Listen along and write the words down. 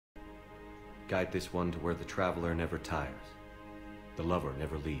Guide this one to where the traveler never tires, the lover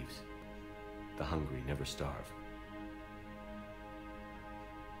never leaves, the hungry never starve.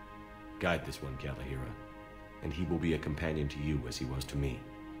 Guide this one, Galahira, and he will be a companion to you as he was to me.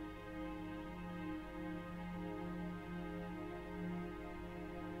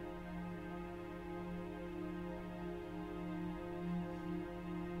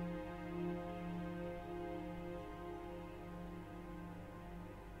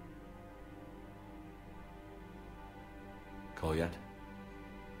 Kodiak?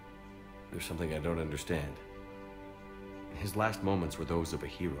 There's something I don't understand. His last moments were those of a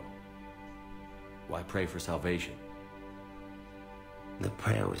hero. Why pray for salvation? The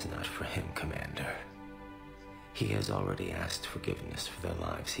prayer was not for him, Commander. He has already asked forgiveness for the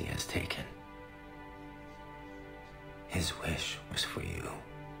lives he has taken. His wish was for you.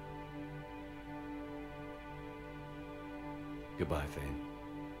 Goodbye, Thane.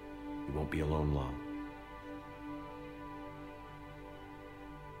 You won't be alone long.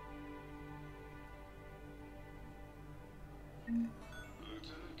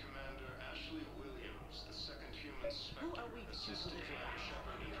 Lieutenant Commander Ashley Williams, the second human spectre. Who are we to choose Assistant Commander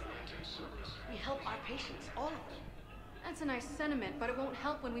Shepard in preventing service. We help our patients, all of them. That's a nice sentiment, but it won't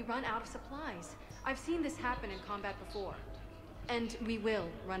help when we run out of supplies. I've seen this happen in combat before. And we will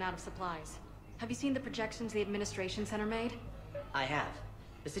run out of supplies. Have you seen the projections the administration center made? I have.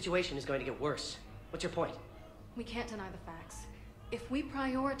 The situation is going to get worse. What's your point? We can't deny the facts. If we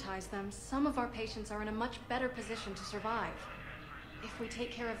prioritize them, some of our patients are in a much better position to survive. If we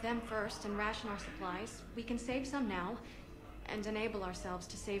take care of them first and ration our supplies, we can save some now, and enable ourselves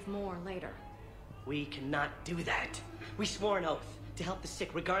to save more later. We cannot do that. We swore an oath to help the sick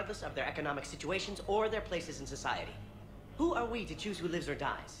regardless of their economic situations or their places in society. Who are we to choose who lives or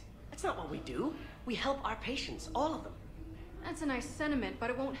dies? That's not what we do. We help our patients, all of them. That's a nice sentiment, but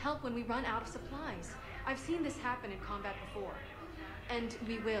it won't help when we run out of supplies. I've seen this happen in combat before. And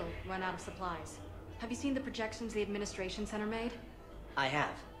we will run out of supplies. Have you seen the projections the administration center made? I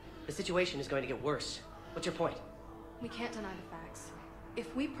have. The situation is going to get worse. What's your point? We can't deny the facts.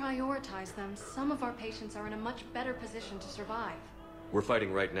 If we prioritize them, some of our patients are in a much better position to survive. We're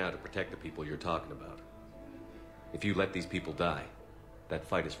fighting right now to protect the people you're talking about. If you let these people die, that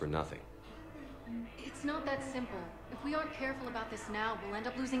fight is for nothing. It's not that simple. If we aren't careful about this now, we'll end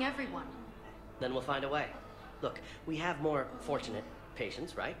up losing everyone. Then we'll find a way. Look, we have more fortunate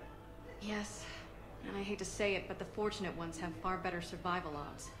patients, right? Yes. And I hate to say it, but the fortunate ones have far better survival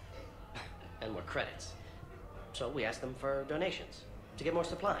odds. And more credits. So we ask them for donations to get more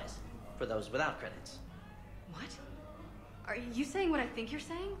supplies for those without credits. What? Are you saying what I think you're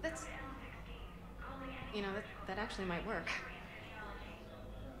saying? That's... You know, that actually might work.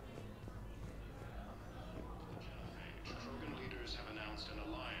 Krogan leaders have announced an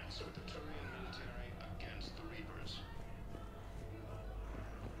alliance with the Turian military against the Reapers.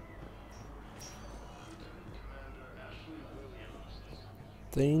 Commander Ashley Williams.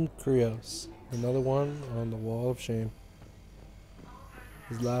 Thane Krios, another one on the wall of shame.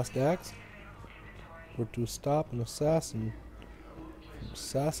 His last acts were to stop an assassin from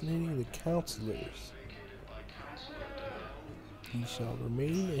assassinating the counselors. He shall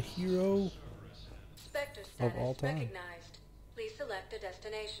remain a hero Spectre of all status time. recognized. Please select a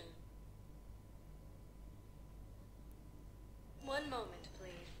destination. One moment, please.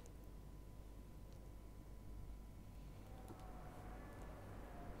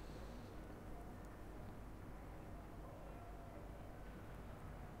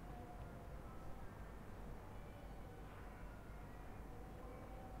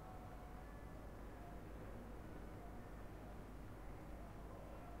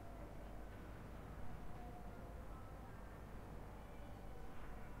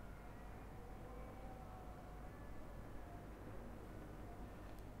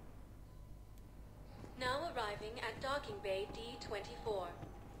 Now arriving at docking bay D-24.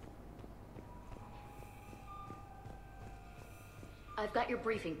 I've got your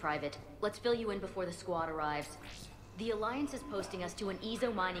briefing, Private. Let's fill you in before the squad arrives. The Alliance is posting us to an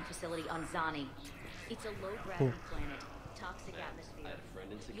Ezo mining facility on Zani. It's a low-gravity planet, toxic atmosphere. I had a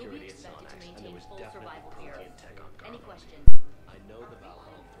friend in You'll be security at expected to Sonax, and there maintain was full definitely survival here. Prothean tech on Any Garland. questions? I know the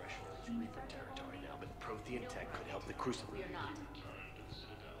Valhalla threshold is Reaper territory now, but Prothean tech could help the Crucible. We're not.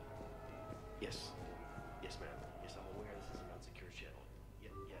 Yes. Yes, ma'am. Yes, I'm aware this is an unsecure channel.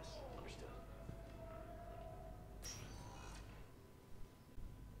 Yes, understood.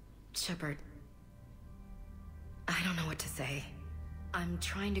 Shepard, I don't know what to say. I'm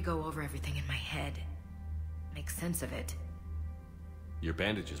trying to go over everything in my head. Make sense of it. Your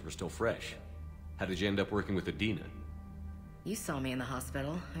bandages were still fresh. How did you end up working with Adina? You saw me in the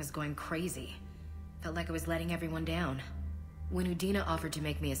hospital. I was going crazy. Felt like I was letting everyone down. When Udina offered to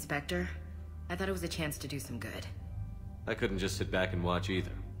make me a Spectre, I thought it was a chance to do some good. I couldn't just sit back and watch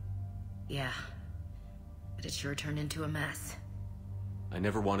either. Yeah. But it sure turned into a mess. I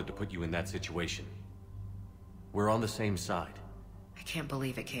never wanted to put you in that situation. We're on the same side. I can't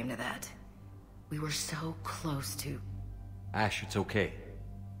believe it came to that. We were so close to... Ash, it's okay.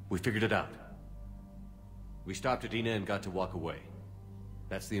 We figured it out. We stopped Udina and got to walk away.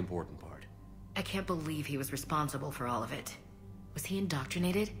 That's the important part. I can't believe he was responsible for all of it. Was he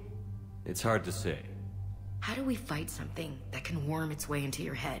indoctrinated? It's hard to say. How do we fight something that can worm its way into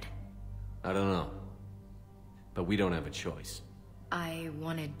your head? I don't know. But we don't have a choice. I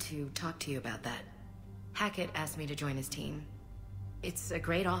wanted to talk to you about that. Hackett asked me to join his team. It's a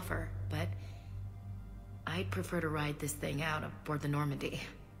great offer, but I'd prefer to ride this thing out aboard the Normandy.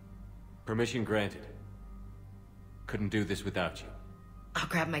 Permission granted. Couldn't do this without you. I'll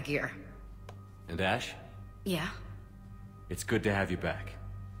grab my gear. And Ash? Yeah? It's good to have you back.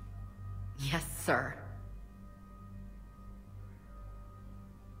 Yes, sir.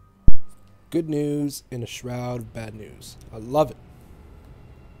 Good news in a shroud of bad news. I love it.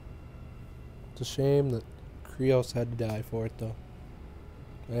 It's a shame that Krios had to die for it, though.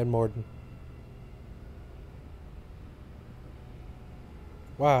 And Morden.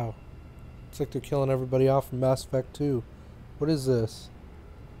 Wow. Looks like they're killing everybody off from Mass Effect 2. What is this?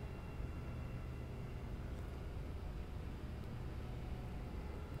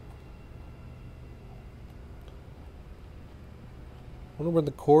 I wonder when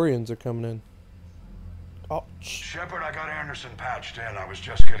the Corians are coming in. Oh, Shepard, I got Anderson patched in. I was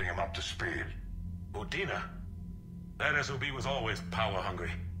just getting him up to speed. Udina? That SOB was always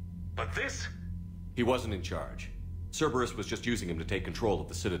power-hungry. But this? He wasn't in charge. Cerberus was just using him to take control of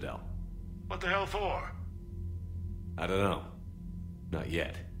the Citadel. What the hell for? I don't know. Not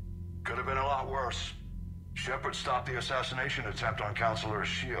yet. Could have been a lot worse. Shepard stopped the assassination attempt on Counselor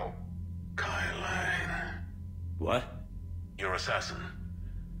Shield. Kylan. What? Your assassin.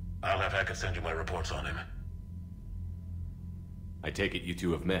 I'll have Hackett send you my reports on him. I take it you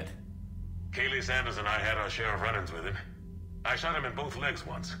two have met. Kaylee Sanders and I had our share of run-ins with him. I shot him in both legs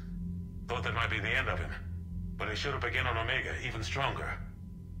once. Thought that might be the end of him. But he showed up again on Omega, even stronger.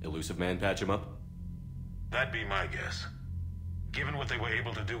 Elusive Man patch him up? That'd be my guess. Given what they were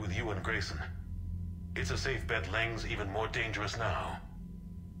able to do with you and Grayson, it's a safe bet Lang's even more dangerous now.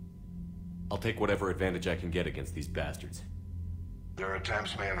 I'll take whatever advantage I can get against these bastards. Their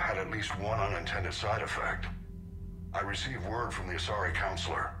attempts may have had at least one unintended side effect. I received word from the Asari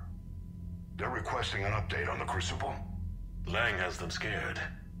Counselor. They're requesting an update on the Crucible. Lang has them scared.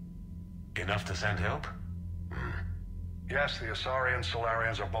 Enough to send help? Yes, the Asari and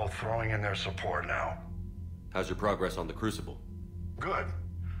Solarians are both throwing in their support now. How's your progress on the Crucible? Good.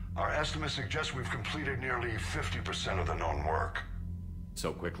 Our estimates suggest we've completed nearly 50% of the known work.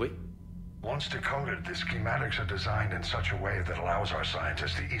 So quickly? Once decoded, the schematics are designed in such a way that allows our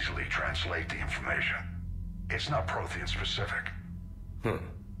scientists to easily translate the information. It's not Prothean specific.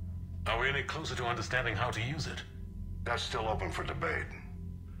 Are we any closer to understanding how to use it? That's still open for debate.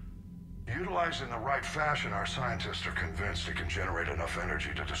 Utilized in the right fashion, our scientists are convinced it can generate enough energy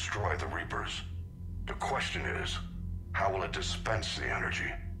to destroy the Reapers. The question is, how will it dispense the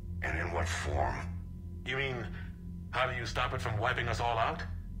energy? And in what form? You mean, how do you stop it from wiping us all out?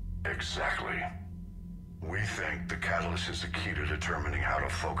 Exactly. We think the catalyst is the key to determining how to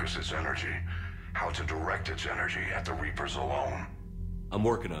focus its energy, how to direct its energy at the Reapers alone. I'm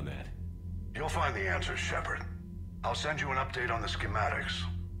working on that. You'll find the answers, Shepard. I'll send you an update on the schematics.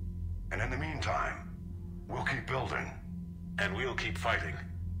 And in the meantime, we'll keep building. And we'll keep fighting.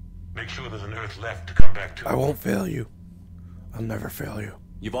 Make sure there's an Earth left to come back to. I won't fail you. I'll never fail you.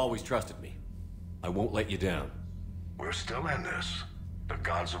 You've always trusted me. I won't let you down. We're still in this. The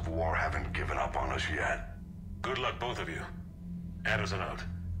gods of war haven't given up on us yet. Good luck, both of you. Anderson out.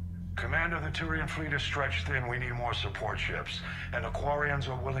 Commander, the Turian fleet is stretched thin. We need more support ships. And the Quarians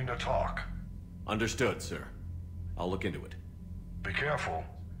are willing to talk. Understood, sir. I'll look into it. Be careful.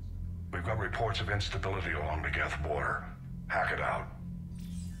 We've got reports of instability along the Geth border. Hack it out.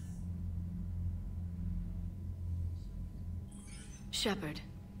 Shepard,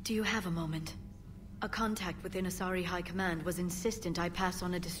 do you have a moment? A contact within Asari High Command was insistent I pass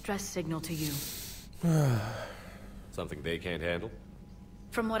on a distress signal to you. Something they can't handle?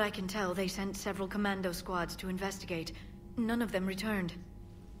 From what I can tell, they sent several commando squads to investigate. None of them returned.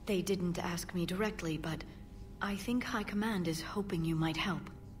 They didn't ask me directly, but I think High Command is hoping you might help.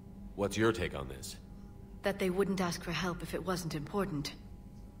 What's your take on this? That they wouldn't ask for help if it wasn't important.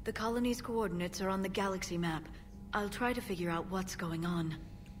 The colony's coordinates are on the galaxy map. I'll try to figure out what's going on.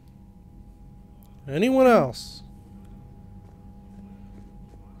 Anyone else?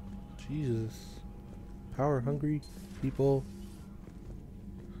 Jesus. Power-hungry people.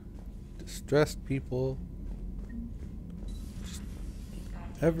 Distressed people. Just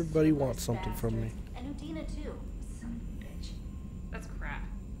everybody wants something from me. And Udina too. Son of a bitch. That's crap.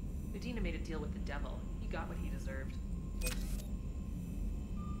 Udina made a deal with the devil. He got what he deserved.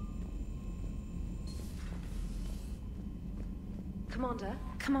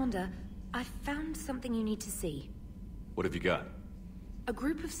 Commander, I found something you need to see. What have you got? A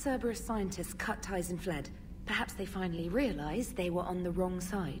group of Cerberus scientists cut ties and fled. Perhaps they finally realized they were on the wrong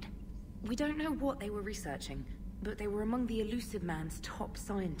side. We don't know what they were researching, but they were among the Elusive Man's top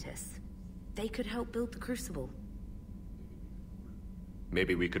scientists. They could help build the Crucible.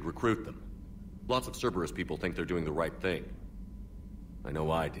 Maybe we could recruit them. Lots of Cerberus people think they're doing the right thing. I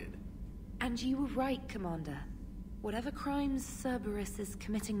know I did. And you were right, Commander. Whatever crimes Cerberus is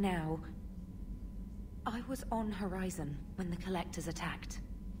committing now, I was on Horizon when the Collectors attacked.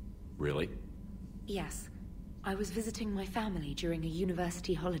 Really? Yes. I was visiting my family during a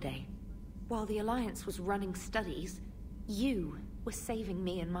university holiday. While the Alliance was running studies, you were saving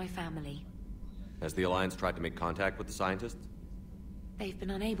me and my family. Has the Alliance tried to make contact with the scientists? They've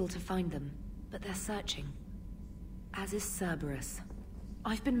been unable to find them, but they're searching. As is Cerberus.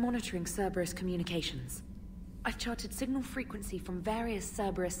 I've been monitoring Cerberus communications. I've charted signal frequency from various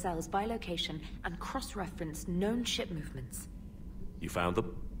Cerberus cells by location and cross-referenced known ship movements. You found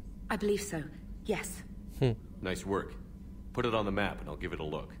them? I believe so, yes. Nice work. Put it on the map and I'll give it a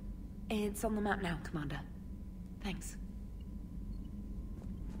look. It's on the map now, Commander. Thanks.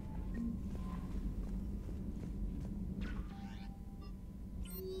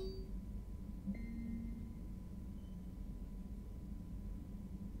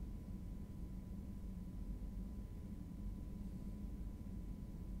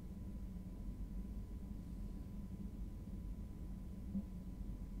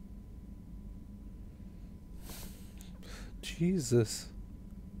 Jesus.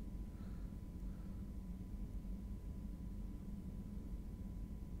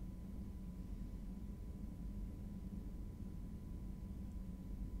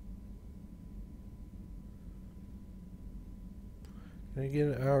 Can I get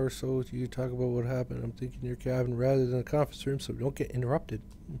an hour or so with you to talk about what happened? I'm thinking your cabin rather than a conference room so we don't get interrupted.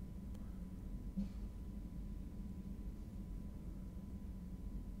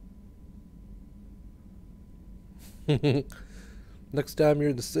 Next time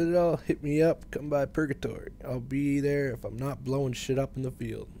you're in the Citadel, hit me up, come by Purgatory. I'll be there if I'm not blowing shit up in the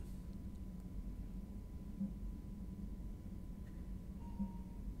field.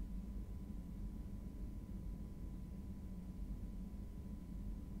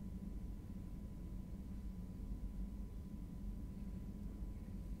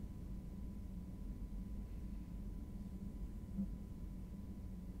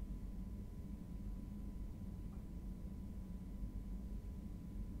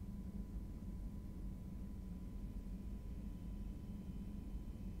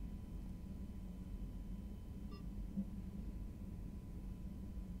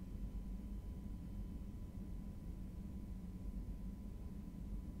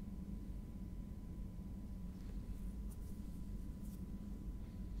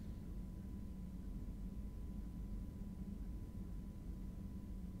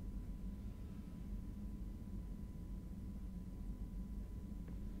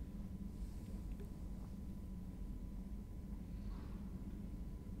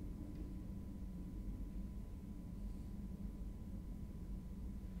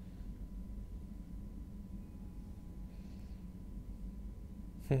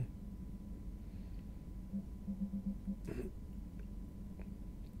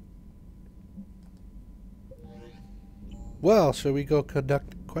 Well, shall we go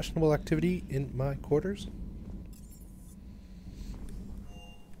conduct questionable activity in my quarters?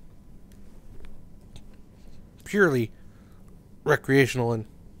 Purely recreational and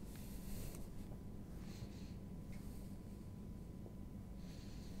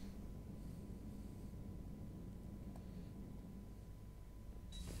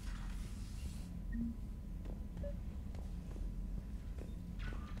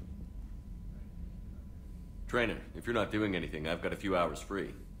Trainer, if you're not doing anything, I've got a few hours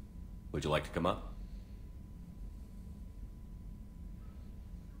free. Would you like to come up?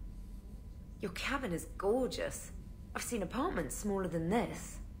 Your cabin is gorgeous. I've seen apartments smaller than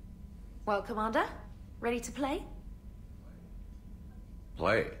this. Well, Commander, ready to play?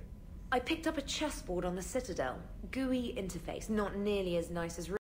 Play? I picked up a chessboard on the Citadel. GUI interface, not nearly as nice as